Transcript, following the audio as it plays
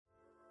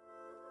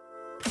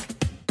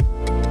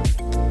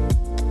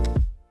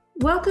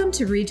Welcome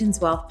to Regions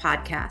Wealth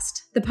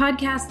Podcast, the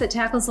podcast that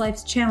tackles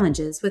life's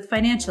challenges with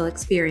financial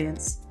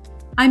experience.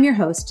 I'm your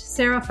host,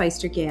 Sarah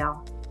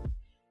Feister-Gale.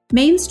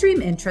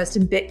 Mainstream interest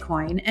in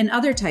Bitcoin and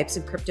other types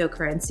of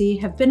cryptocurrency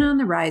have been on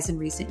the rise in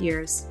recent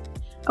years.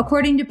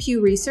 According to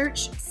Pew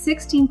Research,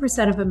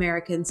 16% of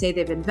Americans say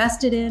they've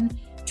invested in,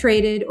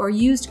 traded, or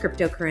used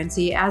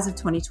cryptocurrency as of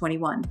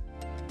 2021.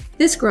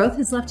 This growth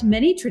has left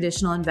many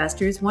traditional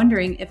investors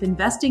wondering if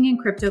investing in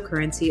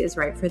cryptocurrency is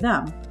right for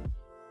them.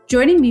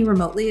 Joining me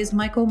remotely is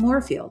Michael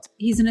Moorfield.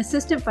 He's an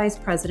Assistant Vice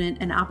President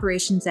and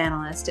Operations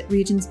Analyst at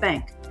Regions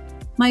Bank.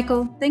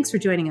 Michael, thanks for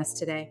joining us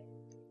today.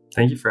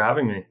 Thank you for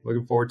having me.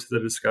 Looking forward to the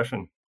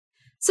discussion.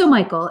 So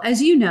Michael,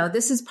 as you know,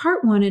 this is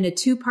part one in a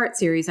two-part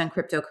series on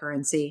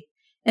cryptocurrency.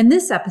 In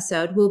this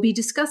episode, we'll be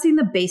discussing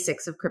the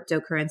basics of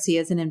cryptocurrency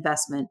as an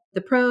investment, the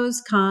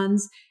pros,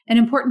 cons, and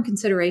important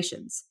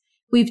considerations.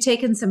 We've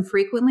taken some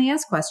frequently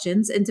asked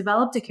questions and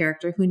developed a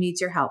character who needs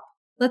your help.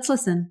 Let's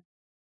listen.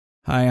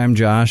 Hi, I'm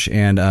Josh,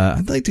 and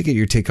I'd like to get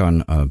your take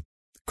on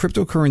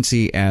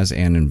cryptocurrency as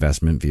an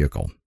investment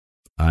vehicle.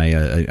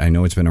 I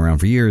know it's been around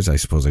for years. I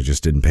suppose I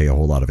just didn't pay a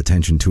whole lot of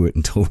attention to it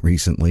until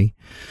recently.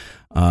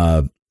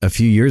 A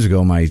few years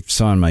ago, my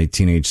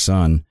teenage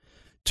son,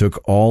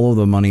 took all of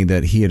the money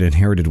that he had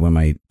inherited when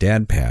my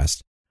dad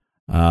passed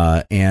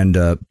and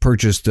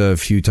purchased a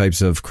few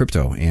types of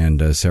crypto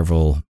and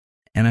several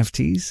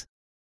NFTs.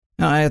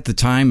 Now, at the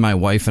time, my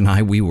wife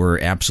and we were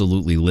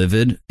absolutely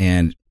livid,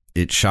 and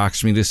it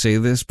shocks me to say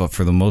this, but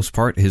for the most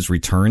part, his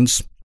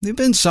returns, they've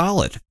been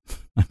solid.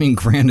 I mean,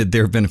 granted,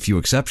 there have been a few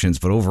exceptions,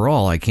 but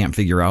overall, I can't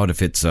figure out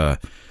if it's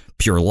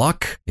pure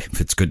luck, if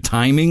it's good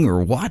timing,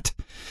 or what.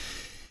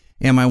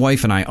 And my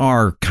wife and I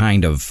are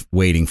kind of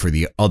waiting for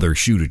the other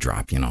shoe to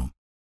drop,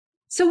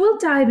 So we'll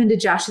dive into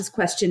Josh's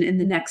question in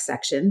the next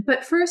section,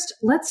 but first,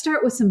 let's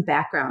start with some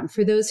background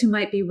for those who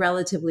might be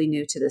relatively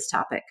new to this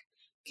topic.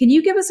 Can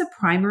you give us a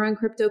primer on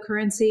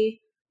cryptocurrency?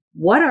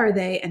 What are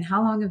they, and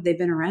how long have they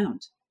been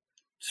around?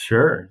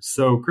 Sure.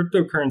 So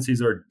cryptocurrencies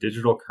are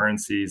digital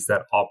currencies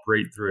that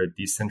operate through a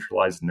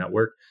decentralized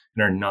network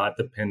and are not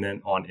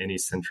dependent on any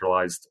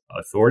centralized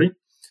authority,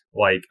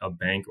 like a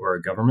bank or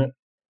a government.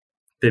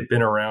 They've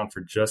been around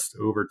for just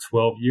over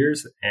 12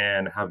 years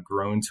and have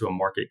grown to a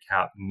market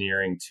cap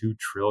nearing $2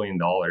 trillion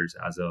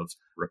as of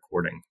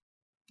recording.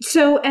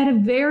 So at a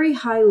very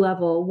high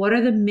level, what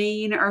are the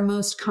main or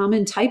most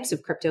common types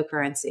of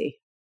cryptocurrency?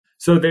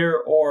 So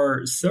there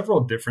are several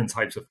different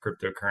types of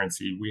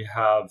cryptocurrency. We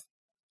have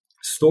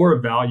store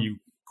of value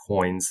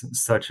coins,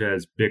 such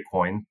as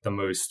Bitcoin, the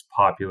most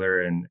popular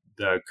and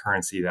the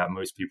currency that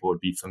most people would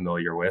be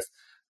familiar with.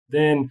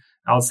 Then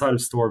outside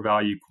of store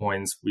value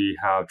coins, we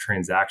have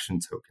transaction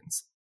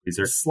tokens. These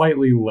are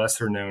slightly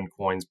lesser known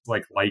coins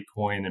like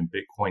Litecoin and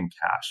Bitcoin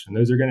Cash. And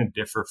those are going to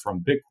differ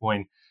from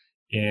Bitcoin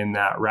in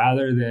that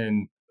rather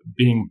than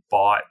being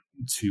bought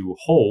to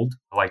hold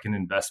like an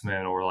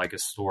investment or like a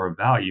store of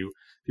value,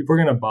 people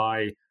are going to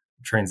buy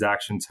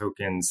transaction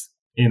tokens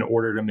in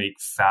order to make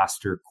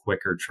faster,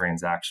 quicker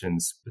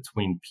transactions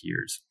between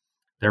peers.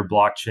 Their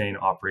blockchain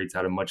operates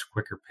at a much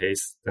quicker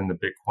pace than the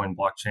Bitcoin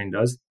blockchain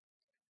does.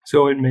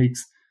 So it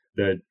makes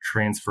the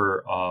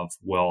transfer of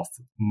wealth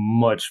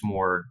much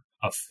more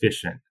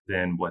efficient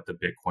than what the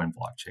Bitcoin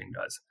blockchain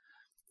does.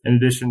 In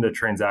addition to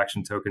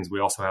transaction tokens, we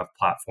also have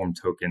platform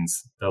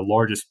tokens. The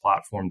largest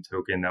platform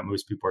token that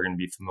most people are going to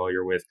be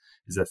familiar with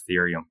is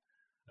Ethereum.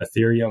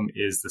 Ethereum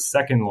is the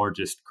second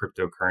largest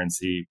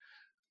cryptocurrency,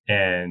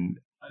 and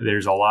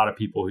there's a lot of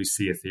people who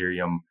see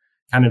Ethereum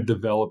kind of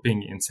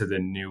developing into the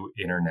new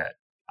internet.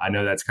 I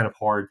know that's kind of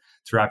hard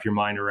to wrap your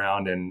mind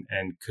around and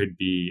could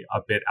be a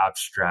bit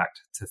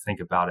abstract to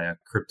think about a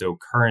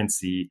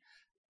cryptocurrency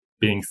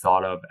being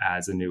thought of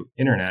as a new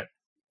internet.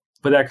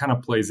 But that kind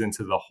of plays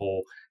into the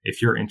whole,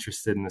 if you're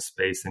interested in the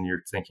space and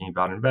you're thinking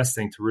about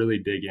investing, to really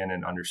dig in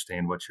and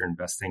understand what you're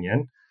investing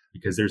in,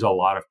 because there's a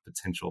lot of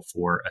potential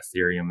for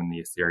Ethereum and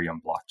the Ethereum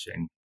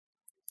blockchain.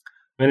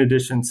 In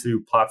addition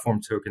to platform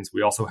tokens,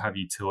 we also have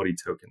utility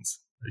tokens.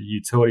 The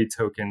utility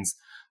tokens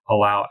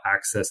allow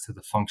access to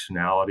the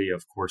functionality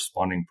of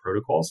corresponding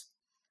protocols.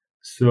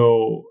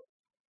 So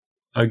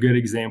a good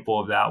example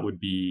of that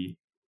would be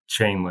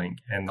Chainlink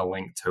and the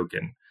Link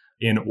token.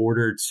 In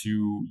order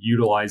to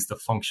utilize the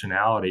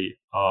functionality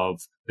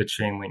of the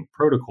Chainlink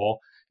protocol,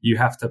 you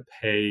have to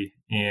pay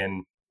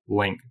in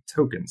Link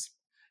tokens.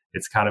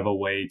 It's kind of a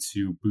way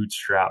to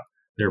bootstrap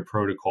their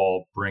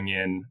protocol, bring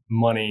in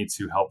money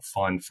to help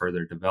fund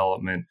further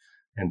development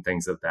and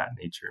things of that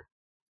nature.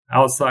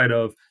 Outside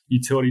of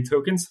utility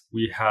tokens,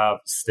 we have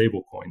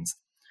stablecoins,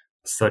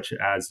 such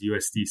as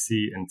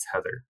USDC and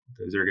Tether.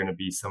 Those are going to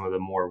be some of the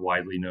more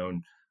widely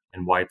known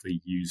and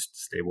widely used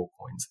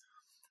stablecoins.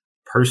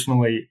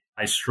 Personally,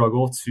 I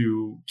struggle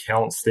to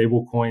count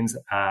stablecoins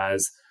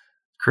as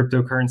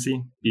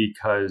cryptocurrency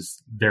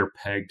because they're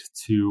pegged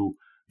to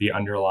the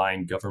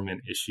underlying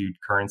government-issued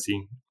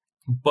currency.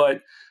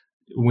 But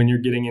when you're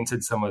getting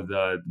into some of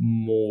the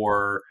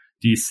more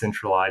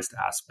decentralized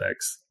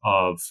aspects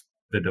of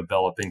the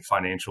developing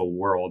financial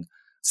world,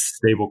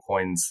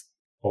 stablecoins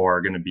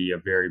are going to be a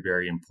very,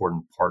 very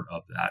important part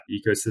of that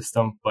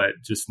ecosystem,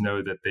 but just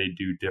know that they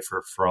do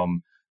differ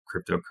from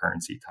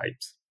cryptocurrency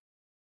types.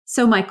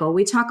 So, Michael,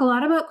 we talk a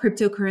lot about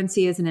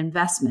cryptocurrency as an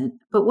investment,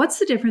 but what's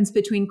the difference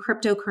between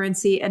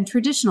cryptocurrency and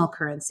traditional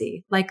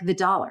currency, like the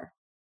dollar?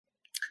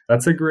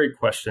 That's a great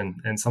question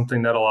and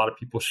something that a lot of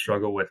people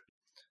struggle with.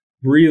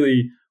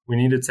 Really, we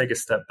need to take a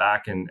step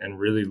back and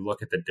really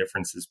look at the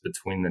differences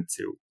between the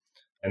two.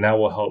 And that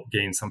will help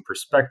gain some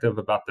perspective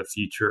about the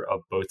future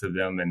of both of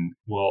them and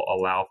will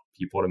allow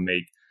people to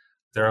make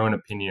their own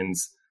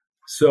opinions.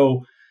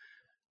 So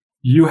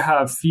you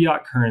have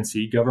fiat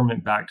currency,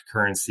 government-backed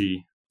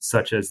currency,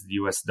 such as the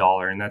US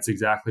dollar, and that's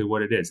exactly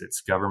what it is.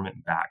 It's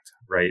government-backed,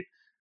 right?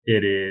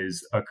 It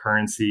is a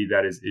currency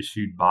that is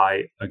issued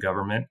by a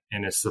government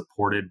and is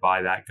supported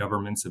by that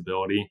government's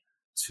ability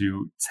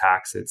to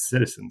tax its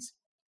citizens.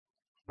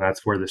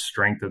 That's where the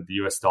strength of the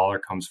US dollar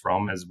comes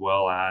from, as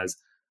well as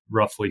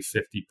roughly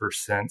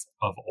 50%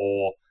 of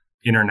all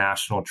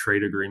international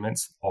trade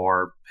agreements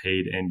are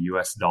paid in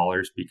US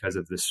dollars because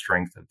of the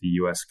strength of the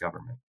US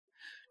government.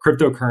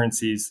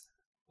 Cryptocurrencies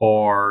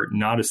are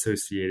not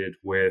associated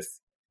with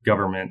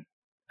government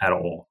at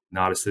all,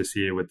 not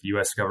associated with the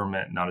US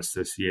government, not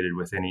associated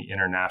with any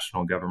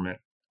international government.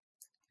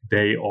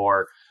 They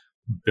are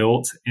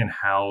built and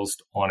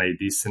housed on a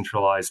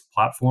decentralized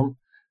platform.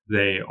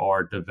 They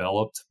are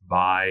developed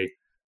by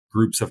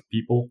groups of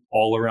people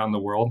all around the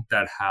world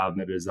that have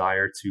the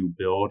desire to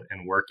build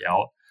and work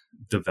out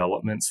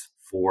developments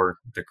for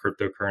the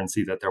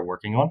cryptocurrency that they're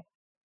working on.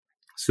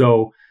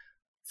 So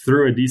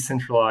through a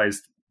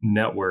decentralized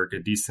network, a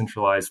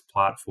decentralized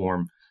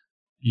platform,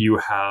 you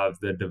have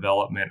the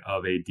development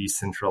of a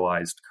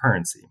decentralized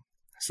currency.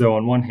 So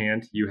on one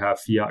hand, you have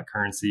fiat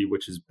currency,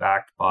 which is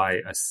backed by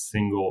a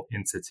single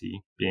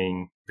entity,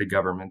 being the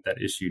government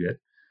that issued it.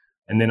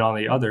 And then on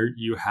the other,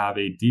 you have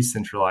a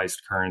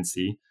decentralized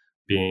currency,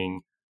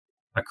 being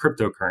a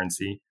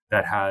cryptocurrency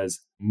that has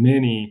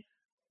many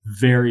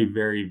very,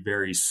 very,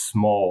 very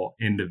small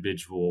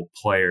individual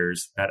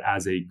players that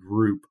as a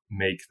group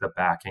make the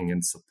backing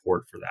and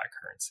support for that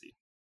currency.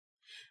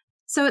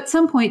 So at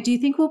some point, do you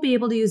think we'll be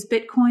able to use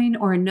Bitcoin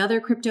or another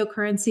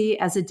cryptocurrency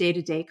as a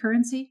day-to-day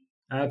currency?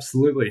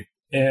 Absolutely.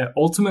 And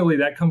ultimately,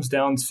 that comes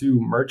down to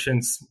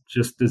merchants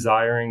just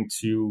desiring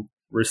to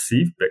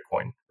receive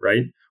Bitcoin,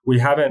 right? We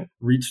haven't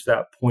reached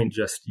that point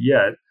just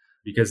yet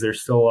because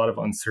there's still a lot of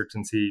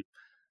uncertainty.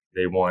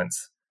 They want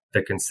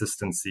the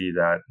consistency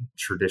that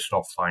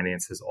traditional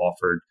finance has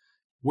offered.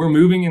 We're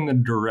moving in the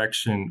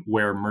direction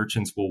where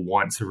merchants will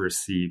want to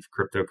receive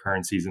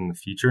cryptocurrencies in the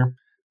future.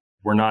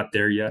 We're not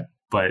there yet,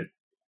 but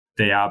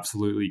they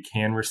absolutely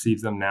can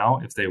receive them now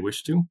if they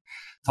wish to.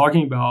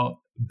 Talking about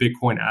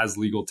Bitcoin as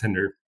legal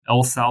tender,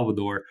 El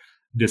Salvador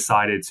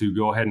decided to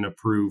go ahead and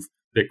approve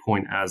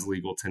Bitcoin as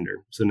legal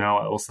tender. So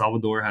now El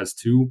Salvador has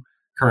two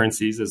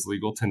currencies as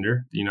legal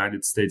tender, the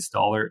United States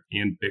dollar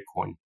and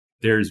Bitcoin.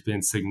 There's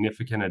been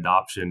significant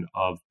adoption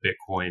of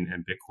Bitcoin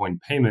and Bitcoin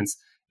payments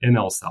in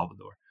El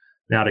Salvador.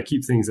 Now, to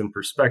keep things in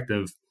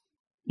perspective,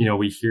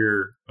 we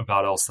hear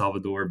about El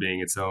Salvador being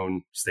its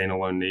own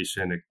standalone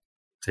nation,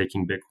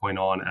 taking Bitcoin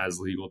on as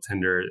legal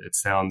tender. It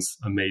sounds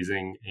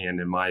amazing, and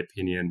in my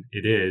opinion,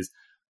 it is.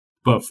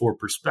 But for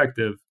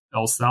perspective,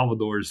 El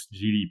Salvador's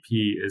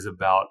GDP is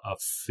about a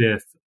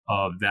fifth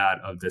of that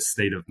of the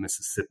state of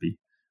Mississippi,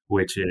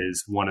 which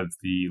is one of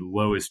the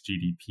lowest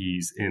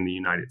GDPs in the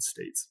United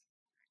States.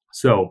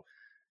 So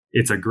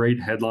it's a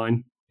great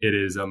headline. It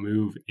is a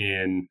move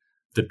in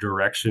the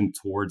direction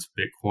towards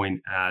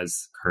Bitcoin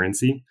as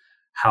currency.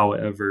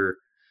 However,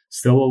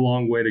 still a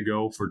long way to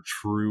go for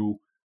true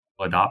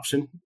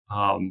adoption.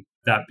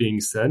 That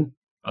being said,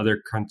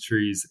 other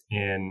countries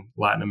in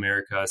Latin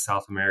America,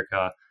 South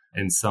America,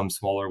 and some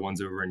smaller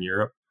ones over in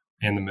Europe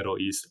and the Middle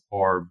East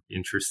are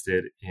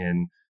interested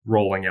in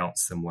rolling out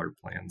similar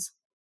plans.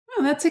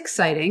 Oh, that's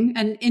exciting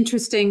and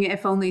interesting,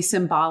 if only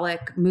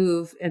symbolic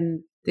move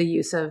in the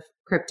use of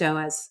crypto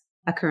as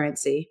a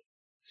currency.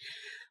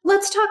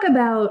 Let's talk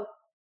about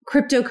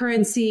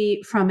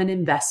cryptocurrency from an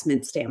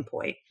investment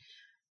standpoint.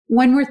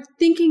 When we're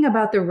thinking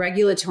about the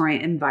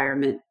regulatory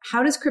environment,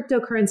 how does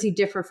cryptocurrency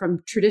differ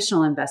from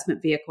traditional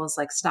investment vehicles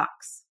like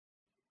stocks?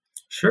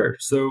 Sure.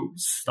 So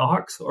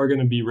stocks are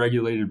going to be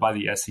regulated by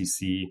the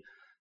SEC,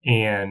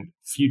 and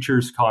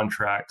futures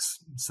contracts,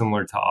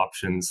 similar to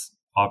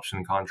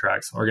option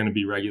contracts, are going to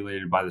be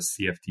regulated by the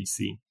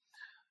CFTC.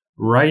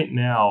 Right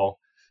now,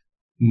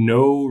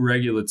 no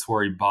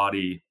regulatory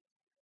body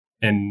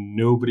and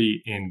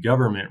nobody in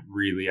government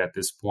really at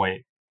this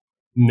point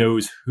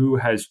knows who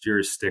has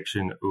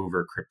jurisdiction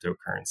over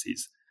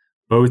cryptocurrencies.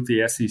 Both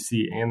the SEC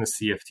and the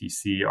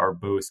CFTC are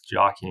both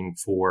jockeying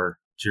for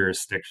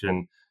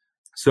jurisdiction.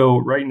 So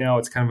right now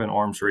it's kind of an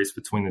arms race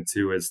between the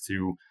two as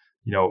to,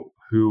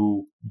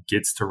 who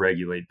gets to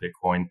regulate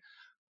Bitcoin.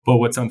 But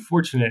what's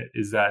unfortunate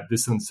is that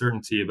this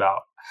uncertainty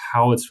about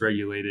how it's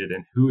regulated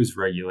and who is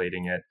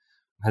regulating it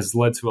has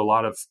led to a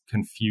lot of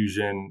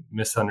confusion,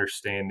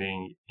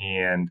 misunderstanding,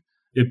 and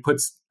it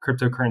puts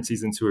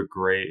cryptocurrencies into a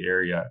gray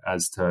area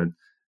as to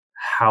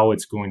how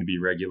it's going to be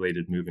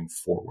regulated moving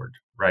forward,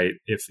 right?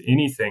 If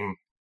anything,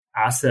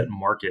 asset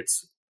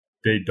markets,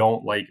 they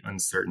don't like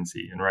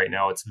uncertainty. And right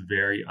now it's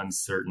very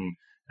uncertain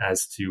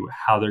as to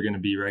how they're going to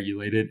be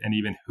regulated and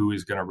even who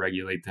is going to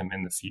regulate them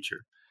in the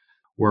future.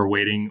 We're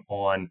waiting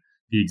on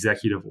the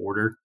executive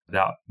order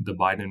that the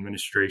Biden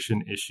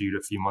administration issued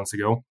a few months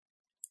ago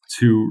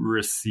to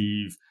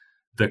receive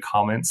the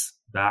comments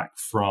back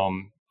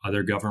from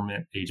other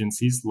government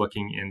agencies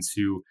looking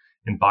into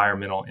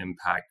environmental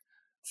impact,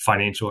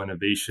 financial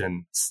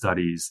innovation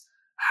studies,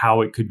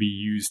 how it could be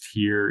used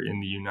here in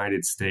the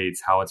United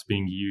States, how it's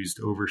being used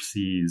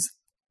overseas,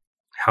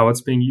 how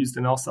it's being used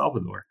in El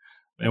Salvador.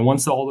 And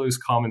once all those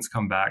comments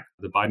come back,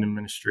 the Biden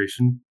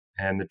administration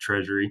and the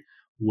Treasury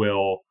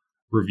will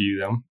review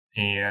them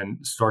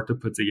and start to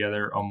put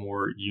together a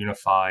more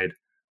unified,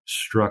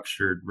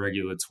 structured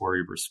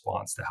regulatory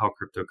response to how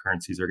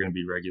cryptocurrencies are going to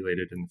be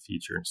regulated in the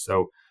future.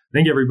 So I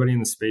think everybody in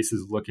the space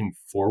is looking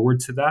forward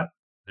to that.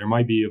 There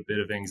might be a bit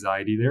of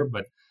anxiety there,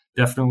 but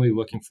definitely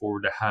looking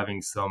forward to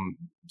having some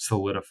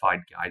solidified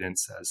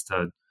guidance as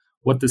to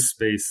what this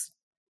space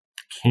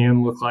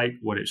can look like,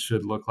 what it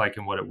should look like,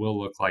 and what it will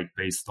look like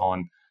based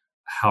on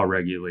how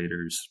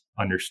regulators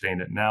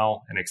understand it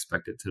now and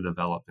expect it to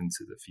develop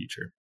into the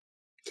future.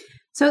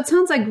 So it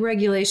sounds like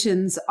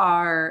regulations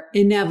are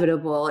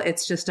inevitable.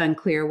 It's just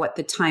unclear what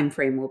the time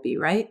frame will be,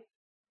 right?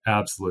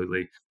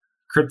 Absolutely.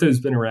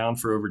 Crypto's been around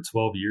for over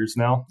 12 years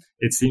now.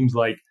 It seems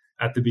like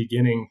at the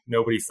beginning,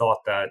 nobody thought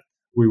that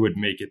we would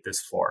make it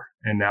this far.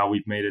 And now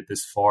we've made it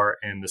this far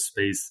and the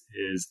space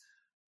is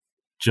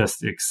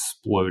just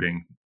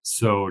exploding.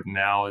 So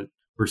now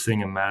we're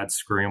seeing a mad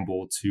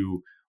scramble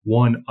to,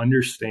 one,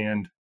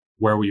 understand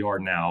where we are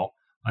now,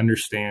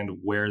 understand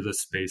where the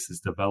space is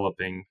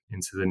developing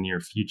into the near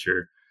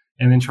future,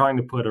 and then trying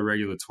to put a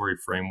regulatory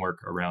framework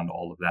around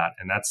all of that.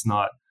 And that's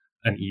not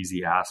an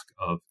easy ask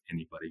of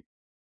anybody.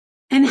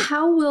 And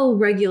how will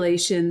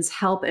regulations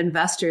help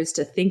investors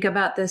to think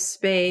about this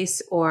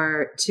space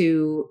or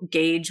to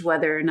gauge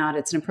whether or not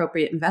it's an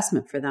appropriate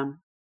investment for them?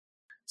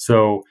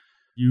 So,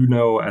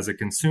 as a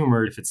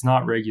consumer, if it's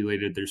not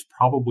regulated, there's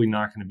probably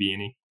not going to be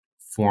any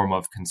form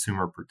of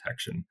consumer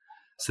protection.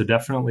 So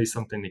definitely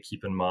something to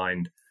keep in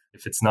mind.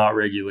 If it's not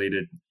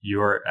regulated,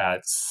 you're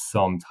at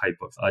some type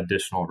of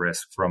additional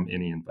risk from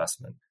any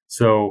investment.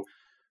 So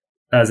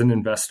as an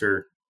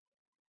investor,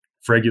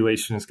 if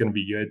regulation is going to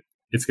be good,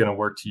 it's going to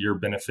work to your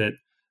benefit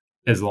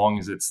as long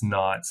as it's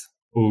not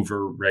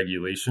over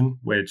regulation,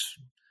 which,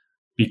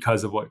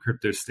 because of what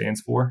crypto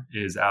stands for,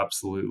 is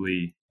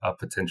absolutely a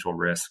potential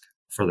risk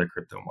for the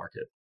crypto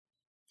market.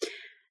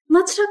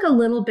 Let's talk a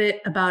little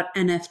bit about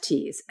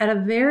NFTs at a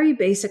very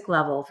basic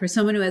level for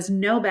someone who has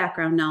no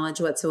background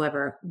knowledge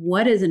whatsoever.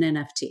 What is an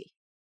NFT?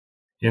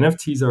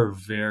 NFTs are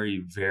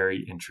very,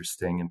 very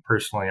interesting. And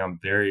personally, I'm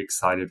very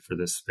excited for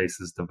this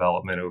space's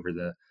development over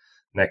the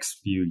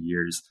next few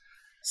years.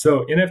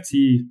 So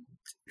NFT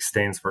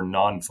stands for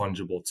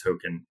non-fungible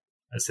token.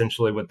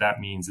 Essentially, what that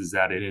means is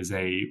that it is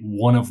a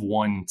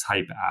one-of-one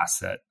type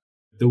asset.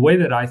 The way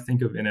that I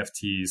think of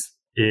NFTs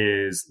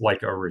is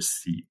like a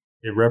receipt.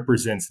 It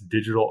represents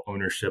digital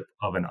ownership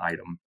of an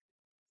item.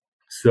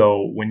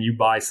 So when you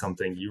buy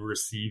something, you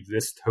receive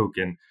this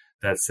token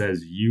that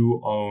says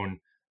you own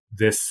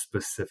this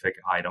specific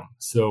item.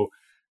 So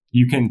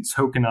you can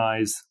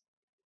tokenize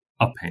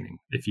a painting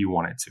if you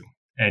wanted to,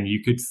 and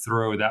you could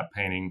throw that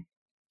painting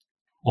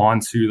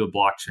onto the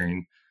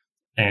blockchain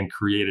and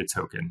create a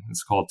token.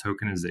 It's called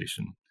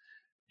tokenization.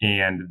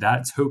 And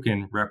that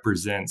token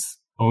represents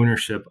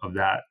ownership of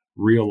that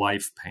real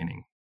life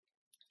painting.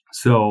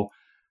 So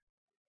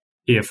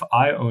if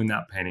I own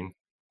that painting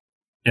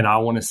and I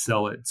want to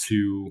sell it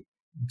to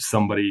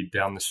somebody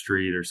down the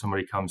street, or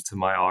somebody comes to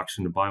my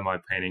auction to buy my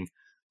painting,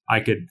 I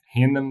could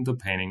hand them the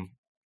painting,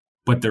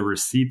 but the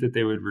receipt that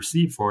they would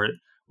receive for it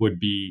would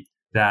be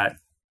that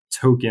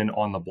token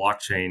on the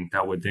blockchain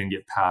that would then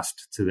get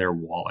passed to their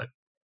wallet.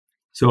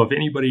 So if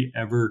anybody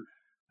ever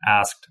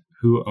asked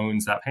who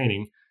owns that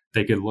painting,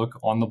 they could look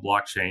on the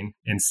blockchain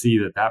and see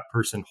that that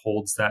person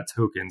holds that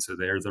token. So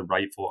they're the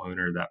rightful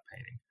owner of that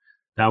painting.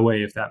 That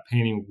way, if that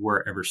painting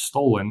were ever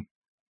stolen,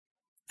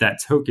 that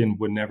token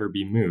would never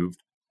be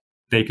moved.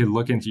 They could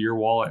look into your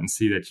wallet and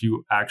see that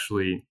you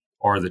actually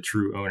are the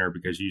true owner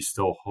because you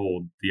still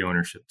hold the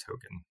ownership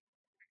token.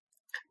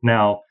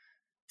 Now,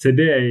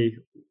 today,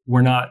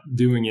 we're not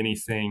doing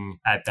anything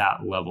at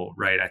that level,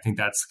 right? I think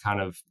that's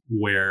kind of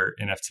where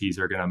NFTs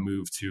are going to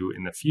move to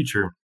in the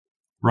future.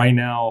 Right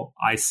now,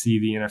 I see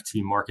the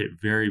NFT market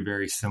very,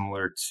 very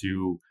similar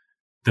to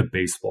the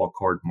baseball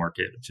card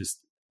market, just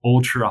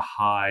ultra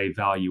high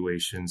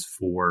valuations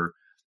for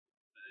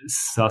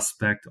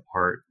suspect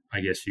art,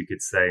 I guess you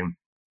could say.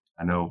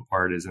 I know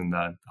art is in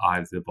the eye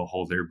of the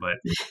beholder, but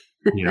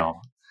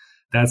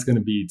that's going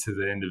to be to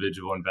the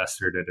individual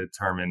investor to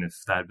determine if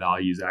that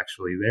value is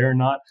actually there or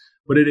not.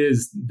 But it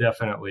is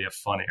definitely a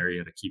fun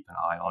area to keep an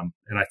eye on.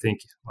 And I think,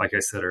 like I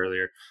said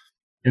earlier,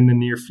 in the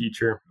near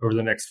future, over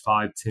the next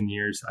 5-10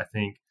 years, I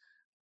think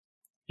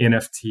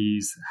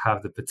NFTs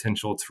have the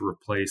potential to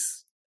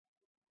replace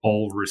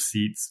all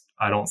receipts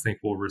I don't think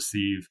we'll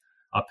receive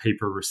a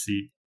paper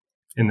receipt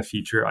in the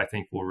future. I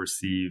think we'll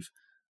receive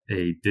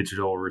a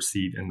digital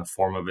receipt in the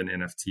form of an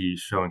NFT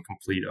showing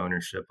complete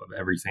ownership of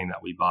everything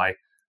that we buy.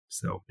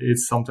 So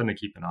it's something to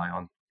keep an eye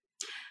on.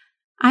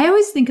 I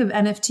always think of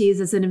NFTs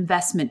as an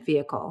investment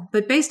vehicle,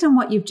 but based on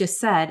what you've just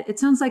said, it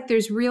sounds like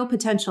there's real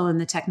potential in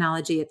the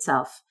technology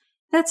itself.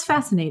 That's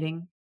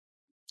fascinating.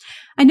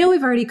 I know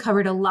we've already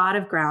covered a lot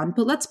of ground,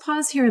 but let's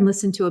pause here and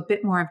listen to a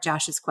bit more of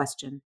Josh's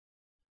question.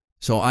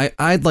 So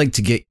I'd like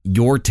to get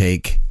your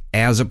take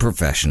as a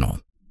professional.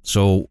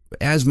 So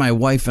as my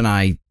wife and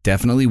I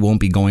definitely won't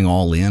be going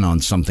all in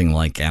on something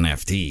like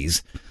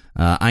NFTs,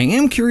 I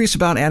am curious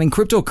about adding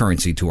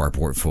cryptocurrency to our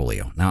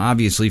portfolio. Now,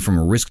 obviously, from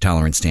a risk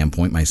tolerance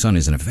standpoint, my son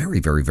is in a very,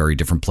 very, very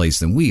different place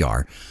than we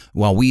are.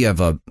 While we have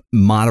a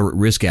moderate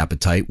risk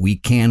appetite, we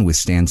can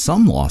withstand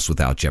some loss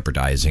without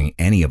jeopardizing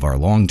any of our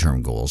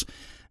long-term goals.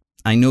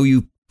 I know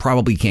you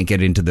probably can't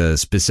get into the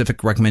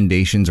specific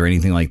recommendations or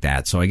anything like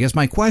that. So I guess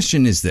my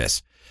question is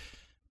this.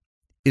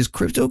 Is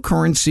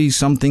cryptocurrency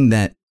something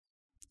that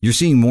you're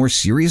seeing more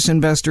serious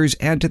investors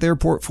add to their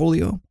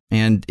portfolio?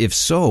 And if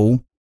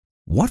so,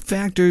 what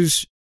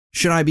factors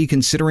should I be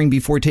considering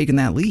before taking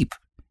that leap?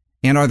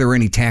 And are there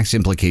any tax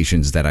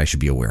implications that I should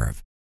be aware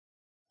of?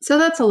 So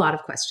that's a lot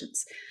of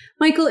questions.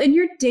 Michael, in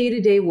your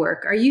day-to-day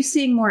work, are you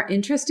seeing more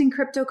interest in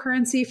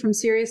cryptocurrency from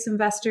serious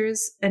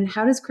investors? And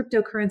how does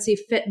cryptocurrency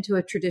fit into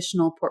a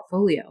traditional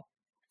portfolio?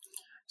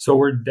 So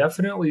we're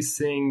definitely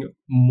seeing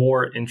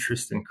more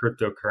interest in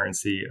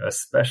cryptocurrency,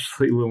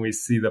 especially when we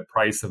see the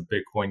price of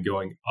Bitcoin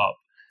going up.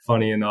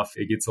 Funny enough,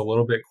 it gets a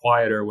little bit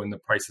quieter when the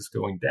price is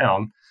going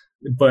down.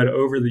 But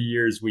over the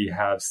years, we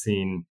have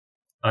seen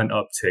an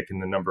uptick in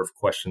the number of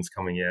questions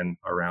coming in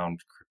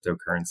around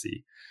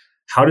cryptocurrency.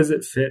 How does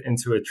it fit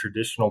into a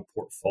traditional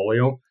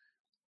portfolio?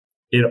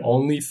 It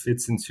only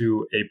fits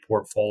into a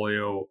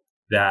portfolio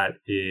that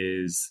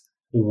is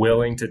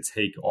willing to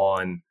take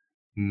on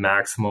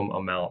maximum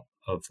amount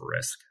of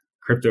risk.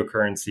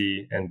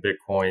 Cryptocurrency and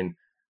Bitcoin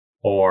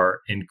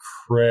are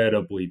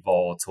incredibly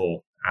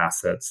volatile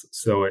assets.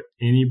 So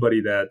anybody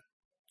that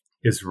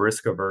is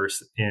risk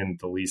averse in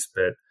the least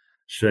bit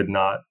should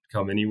not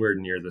come anywhere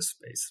near this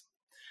space.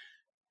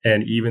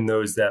 And even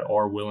those that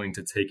are willing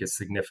to take a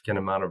significant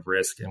amount of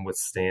risk and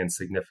withstand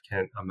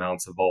significant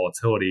amounts of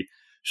volatility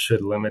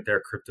should limit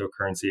their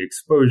cryptocurrency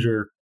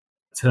exposure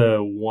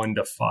to 1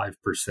 to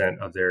 5%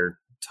 of their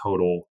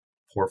total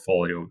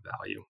portfolio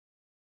value.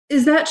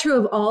 Is that true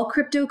of all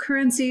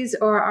cryptocurrencies,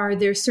 or are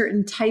there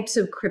certain types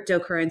of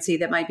cryptocurrency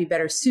that might be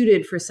better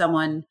suited for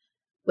someone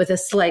with a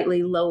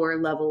slightly lower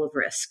level of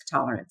risk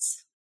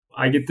tolerance?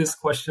 I get this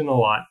question a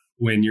lot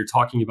when you're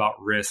talking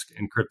about risk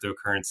and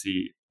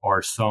cryptocurrency.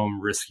 Are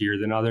some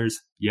riskier than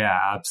others? Yeah,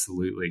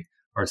 absolutely.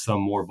 Are some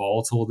more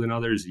volatile than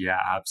others? Yeah,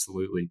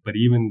 absolutely. But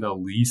even the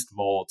least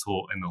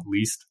volatile and the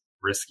least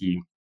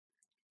risky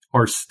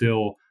are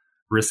still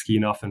risky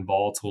enough and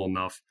volatile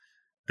enough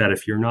that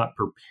if you're not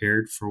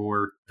prepared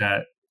for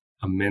that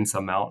immense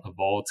amount of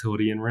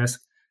volatility and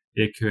risk,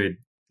 it could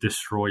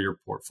destroy your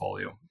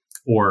portfolio,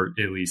 or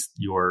at least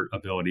your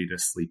ability to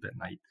sleep at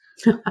night.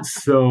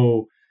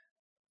 So,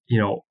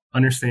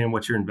 understand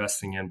what you're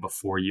investing in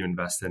before you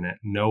invest in it.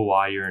 Know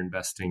why you're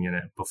investing in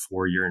it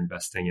before you're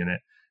investing in it.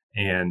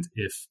 And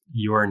if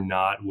you are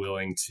not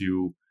willing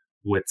to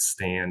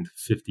withstand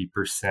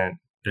 50%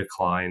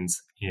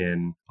 declines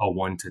in a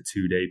 1 to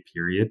 2 day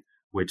period,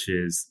 which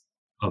is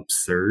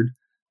absurd,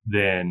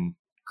 then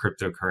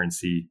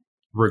cryptocurrency,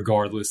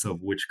 regardless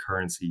of which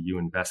currency you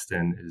invest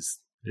in, is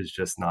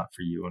just not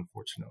for you,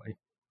 unfortunately.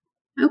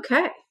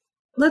 Okay.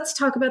 Let's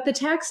talk about the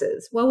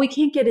taxes. While we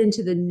can't get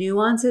into the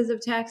nuances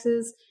of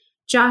taxes,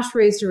 Josh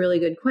raised a really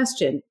good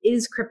question.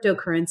 Is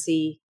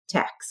cryptocurrency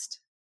taxed?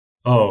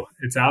 Oh,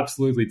 it's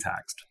absolutely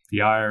taxed. The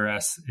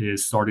IRS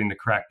is starting to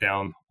crack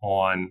down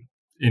on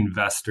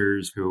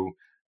investors who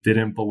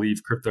didn't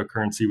believe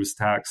cryptocurrency was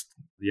taxed.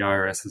 The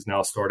IRS is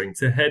now starting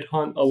to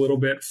headhunt a little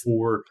bit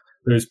for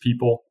those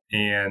people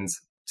and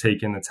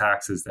take in the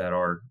taxes that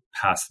are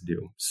past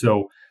due.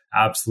 So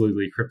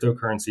absolutely,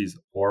 cryptocurrencies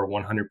are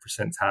 100%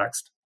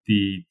 taxed.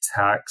 The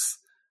tax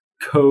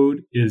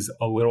code is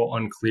a little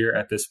unclear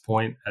at this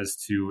point as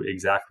to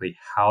exactly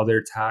how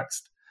they're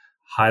taxed.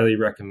 Highly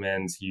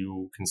recommend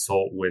you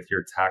consult with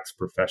your tax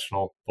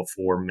professional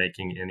before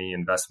making any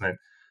investment.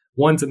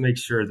 One, to make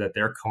sure that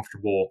they're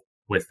comfortable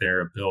with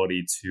their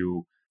ability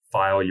to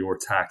file your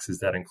taxes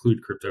that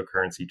include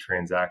cryptocurrency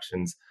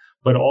transactions,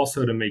 but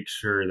also to make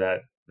sure that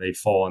they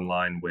fall in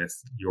line with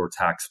your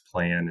tax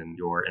plan and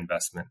your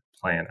investment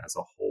plan as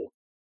a whole.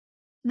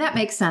 That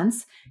makes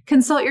sense.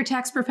 Consult your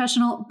tax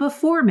professional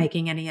before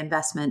making any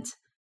investment.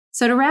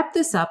 So to wrap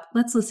this up,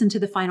 let's listen to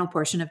the final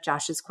portion of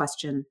Josh's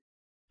question.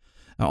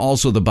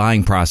 Also, the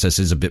buying process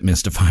is a bit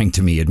mystifying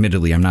to me.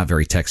 Admittedly, I'm not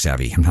very tech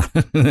savvy. I'm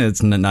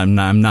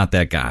not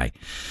that guy.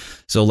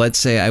 So let's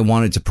say I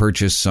wanted to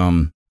purchase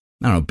some,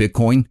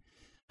 Bitcoin.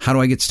 How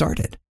do I get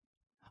started?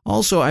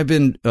 Also, I've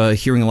been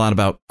hearing a lot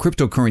about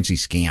cryptocurrency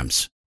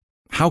scams.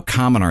 How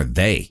common are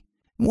they?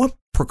 What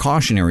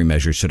precautionary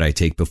measures should I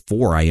take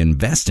before I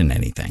invest in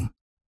anything?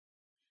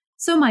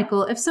 So,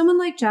 Michael, if someone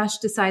like Josh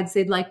decides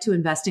they'd like to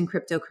invest in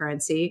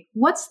cryptocurrency,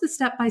 what's the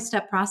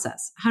step-by-step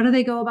process? How do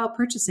they go about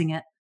purchasing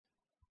it?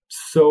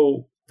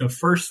 So the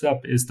first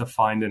step is to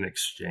find an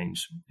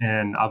exchange.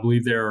 And I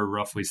believe there are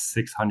roughly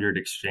 600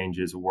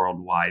 exchanges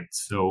worldwide.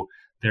 So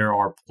there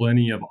are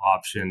plenty of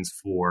options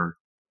for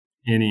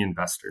any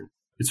investor.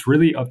 It's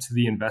really up to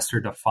the investor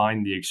to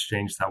find the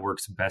exchange that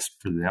works best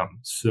for them.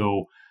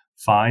 So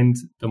find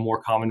the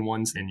more common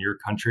ones in your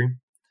country.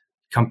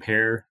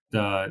 Compare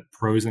the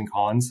pros and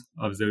cons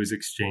of those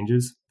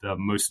exchanges. The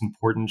most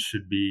important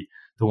should be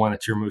the one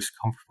that you're most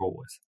comfortable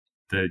with,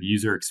 the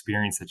user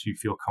experience that you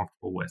feel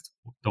comfortable with,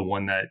 the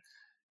one that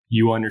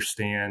you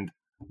understand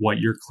what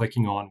you're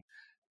clicking on.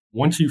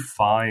 Once you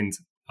find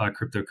a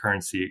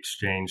cryptocurrency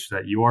exchange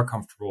that you are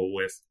comfortable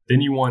with, then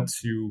you want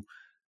to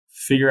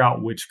figure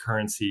out which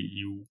currency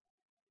you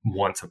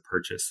want to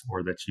purchase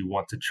or that you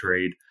want to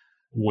trade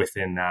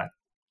within that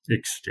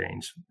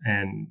exchange.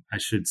 And I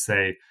should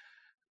say,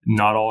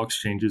 not all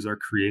exchanges are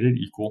created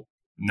equal.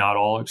 Not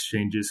all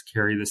exchanges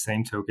carry the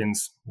same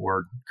tokens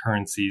or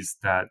currencies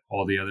that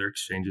all the other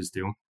exchanges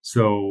do.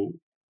 So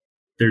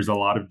there's a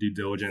lot of due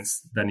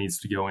diligence that needs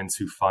to go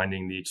into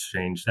finding the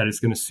exchange that is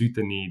going to suit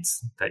the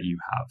needs that you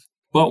have.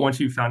 But once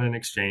you've found an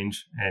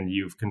exchange and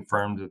you've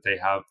confirmed that they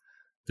have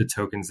the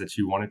tokens that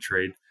you want to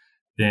trade,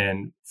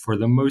 then for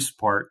the most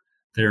part,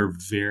 they're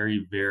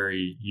very,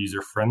 very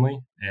user-friendly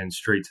and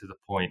straight to the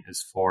point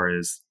as far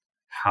as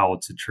how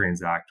to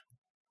transact.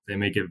 They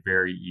make it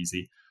very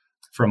easy.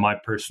 From my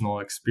personal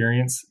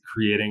experience,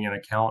 creating an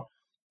account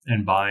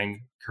and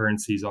buying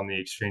currencies on the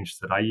exchange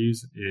that I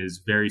use is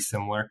very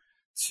similar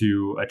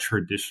to a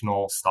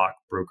traditional stock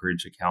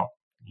brokerage account.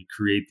 You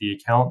create the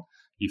account,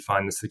 you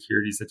find the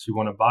securities that you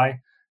want to buy,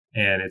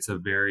 and it's a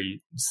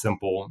very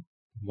simple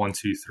 1,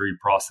 2, 3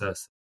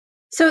 process.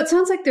 So it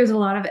sounds like there's a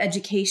lot of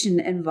education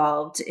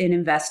involved in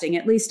investing,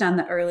 at least on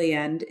the early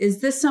end.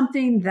 Is this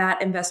something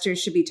that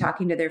investors should be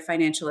talking to their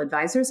financial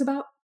advisors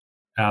about?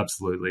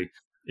 Absolutely.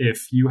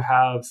 If you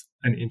have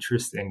an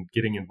interest in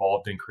getting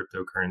involved in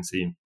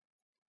cryptocurrency,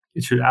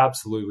 it should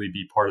absolutely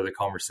be part of the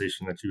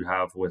conversation that you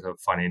have with a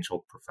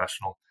financial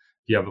professional.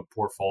 If you have a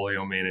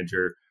portfolio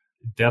manager,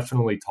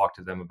 definitely talk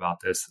to them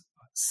about this.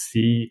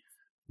 See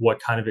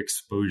what kind of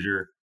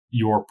exposure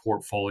your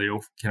portfolio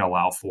can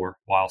allow for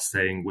while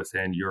staying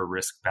within your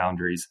risk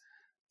boundaries.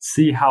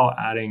 See how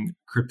adding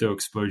crypto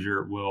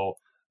exposure will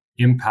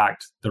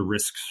impact the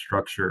risk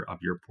structure of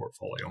your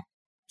portfolio.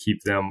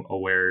 Keep them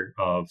aware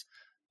of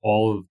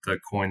all of the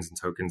coins and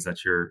tokens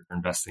that you're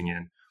investing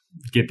in.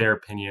 Get their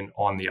opinion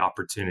on the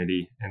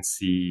opportunity and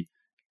see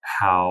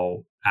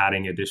how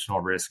adding additional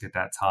risk at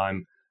that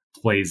time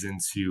plays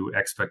into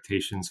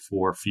expectations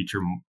for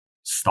future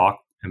stock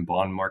and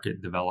bond market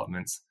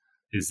developments.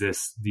 Is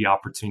this the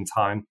opportune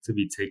time to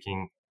be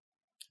taking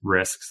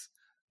risks?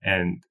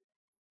 And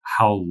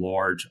how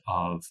large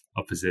of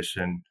a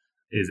position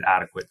is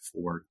adequate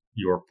for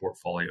your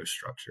portfolio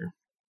structure?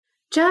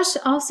 Josh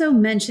also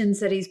mentions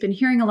that he's been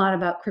hearing a lot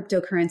about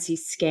cryptocurrency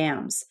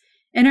scams.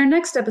 In our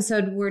next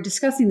episode, we're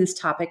discussing this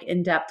topic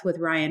in depth with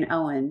Ryan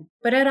Owen.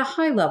 But at a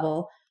high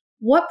level,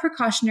 what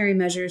precautionary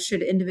measures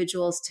should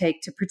individuals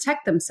take to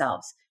protect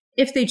themselves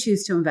if they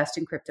choose to invest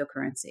in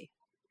cryptocurrency?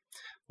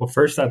 Well,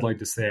 first, I'd like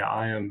to say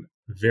I am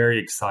very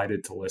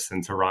excited to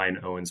listen to Ryan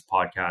Owen's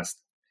podcast.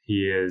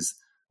 He is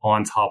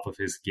on top of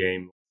his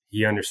game.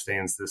 He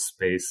understands this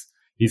space.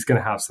 He's going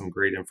to have some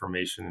great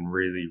information and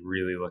really,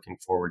 really looking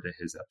forward to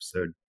his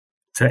episode.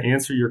 To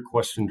answer your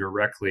question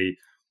directly,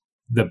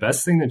 the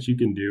best thing that you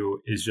can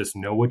do is just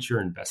know what you're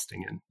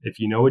investing in. If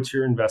you know what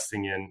you're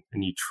investing in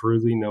and you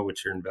truly know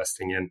what you're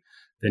investing in,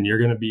 then you're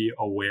going to be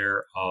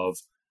aware of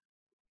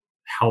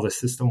how the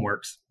system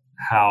works,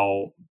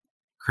 how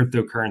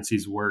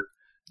cryptocurrencies work,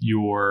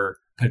 your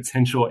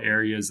potential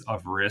areas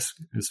of risk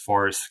as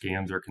far as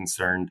scams are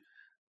concerned.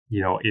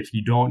 You know, if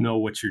you don't know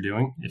what you're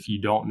doing, if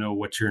you don't know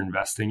what you're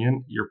investing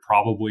in, you're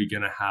probably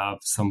going to have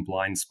some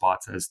blind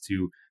spots as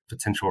to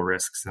potential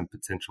risks and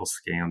potential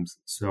scams.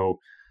 So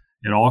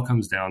it all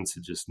comes down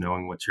to just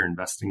knowing what you're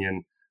investing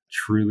in,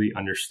 truly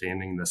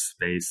understanding the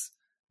space,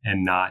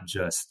 and not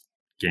just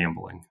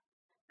gambling.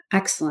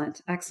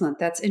 Excellent. Excellent.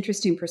 That's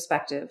interesting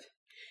perspective.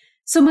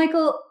 So,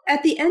 Michael,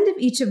 at the end of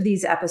each of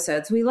these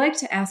episodes, we like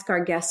to ask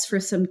our guests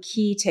for some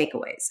key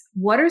takeaways.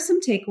 What are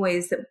some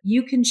takeaways that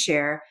you can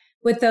share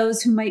with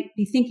those who might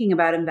be thinking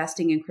about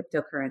investing in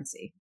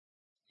cryptocurrency?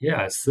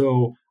 Yeah,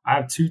 so I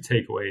have 2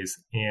 takeaways,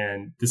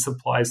 and this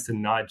applies to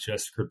not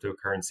just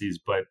cryptocurrencies,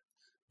 but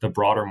the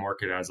broader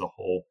market as a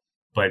whole,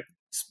 but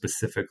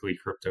specifically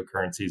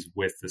cryptocurrencies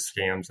with the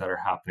scams that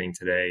are happening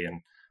today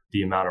and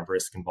the amount of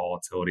risk and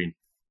volatility.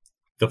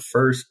 The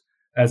first,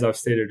 as I've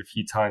stated a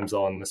few times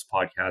on this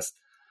podcast,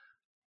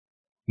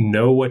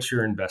 know what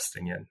you're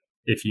investing in.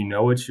 If you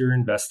know what you're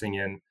investing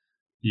in,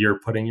 you're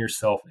putting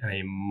yourself in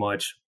a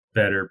much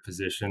better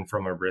position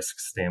from a risk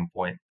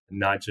standpoint,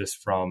 not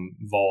just from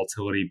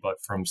volatility, but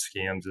from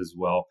scams as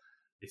well.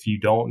 If you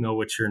don't know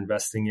what you're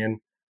investing in,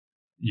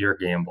 you're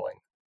gambling.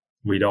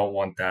 We don't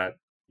want that.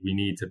 We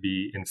need to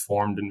be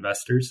informed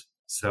investors.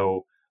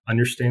 So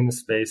understand the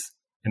space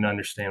and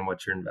understand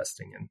what you're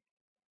investing in.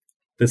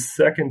 The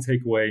second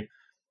takeaway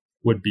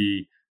would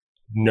be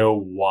know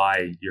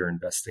why you're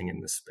investing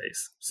in this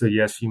space. So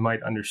yes, you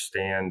might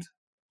understand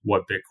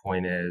what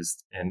Bitcoin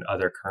is and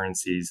other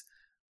currencies,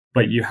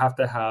 but you have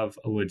to have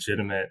a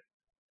legitimate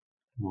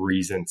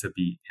reason to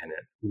be in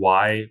it.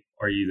 Why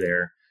are you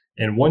there?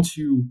 And once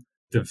you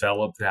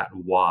develop that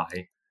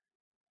why,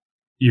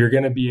 you're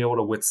going to be able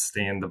to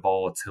withstand the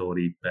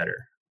volatility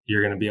better.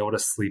 You're going to be able to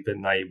sleep at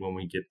night when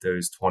we get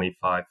those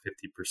 25,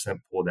 50%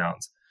 pull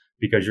downs,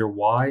 because your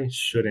why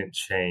shouldn't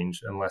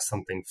change unless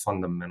something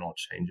fundamental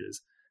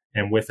changes.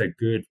 And with a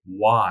good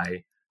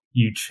why,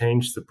 you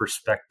change the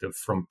perspective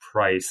from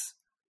price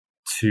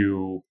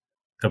to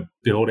the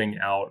building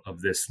out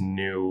of this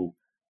new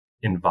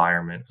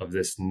environment, of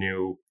this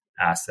new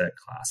asset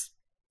class.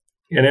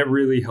 And it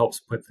really helps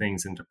put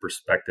things into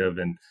perspective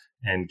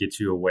and get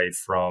you away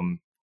from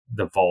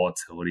the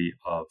volatility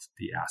of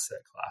the asset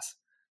class.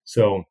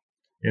 So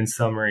in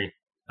summary,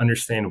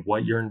 understand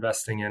what you're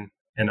investing in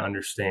and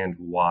understand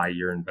why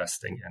you're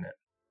investing in it.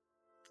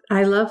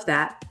 I love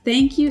that.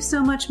 Thank you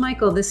so much,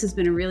 Michael. This has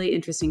been a really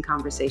interesting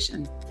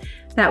conversation.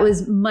 That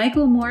was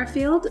Michael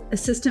Moorfield,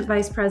 Assistant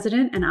Vice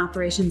President and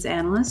Operations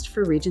Analyst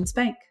for Regions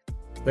Bank.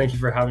 Thank you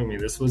for having me.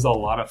 This was a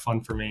lot of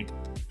fun for me.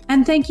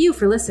 And thank you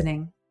for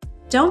listening.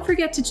 Don't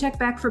forget to check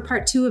back for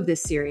part 2 of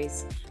this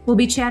series. We'll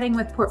be chatting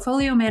with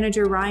portfolio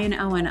manager Ryan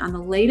Owen on the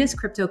latest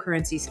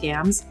cryptocurrency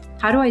scams,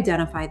 how to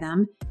identify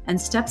them, and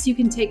steps you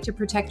can take to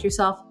protect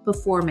yourself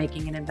before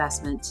making an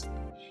investment.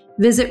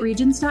 Visit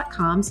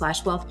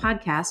regions.com/wealth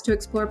podcast to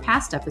explore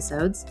past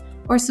episodes,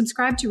 or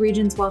subscribe to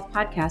Regions Wealth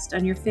Podcast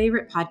on your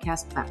favorite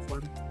podcast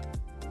platform.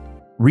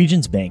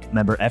 Regions Bank,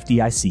 member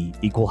FDIC,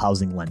 equal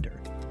housing lender.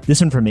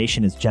 This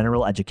information is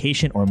general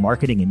education or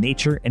marketing in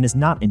nature and is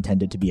not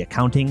intended to be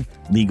accounting,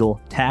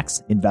 legal,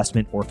 tax,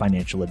 investment, or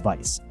financial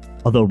advice.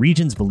 Although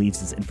Regions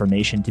believes this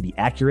information to be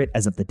accurate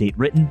as of the date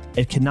written,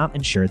 it cannot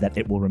ensure that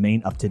it will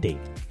remain up to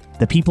date.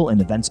 The people and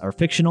events are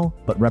fictional,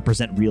 but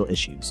represent real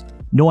issues.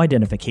 No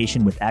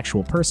identification with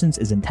actual persons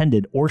is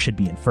intended or should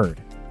be inferred.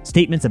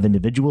 Statements of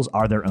individuals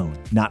are their own,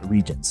 not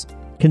Regions.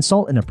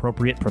 Consult an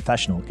appropriate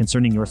professional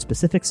concerning your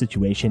specific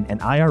situation and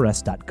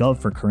irs.gov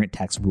for current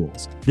tax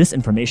rules. This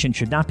information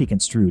should not be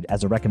construed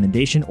as a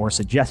recommendation or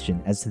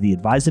suggestion as to the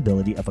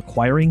advisability of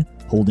acquiring,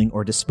 holding,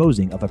 or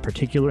disposing of a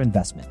particular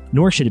investment,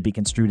 nor should it be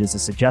construed as a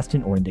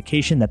suggestion or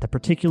indication that the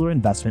particular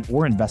investment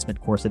or investment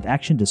course of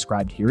action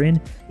described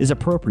herein is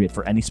appropriate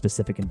for any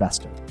specific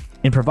investor.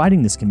 In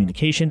providing this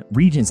communication,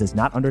 Regions is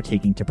not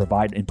undertaking to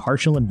provide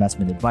impartial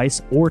investment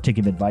advice or to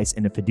give advice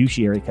in a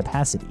fiduciary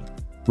capacity.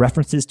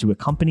 References to a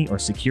company or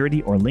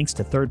security or links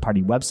to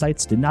third-party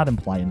websites did not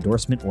imply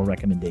endorsement or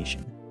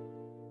recommendation.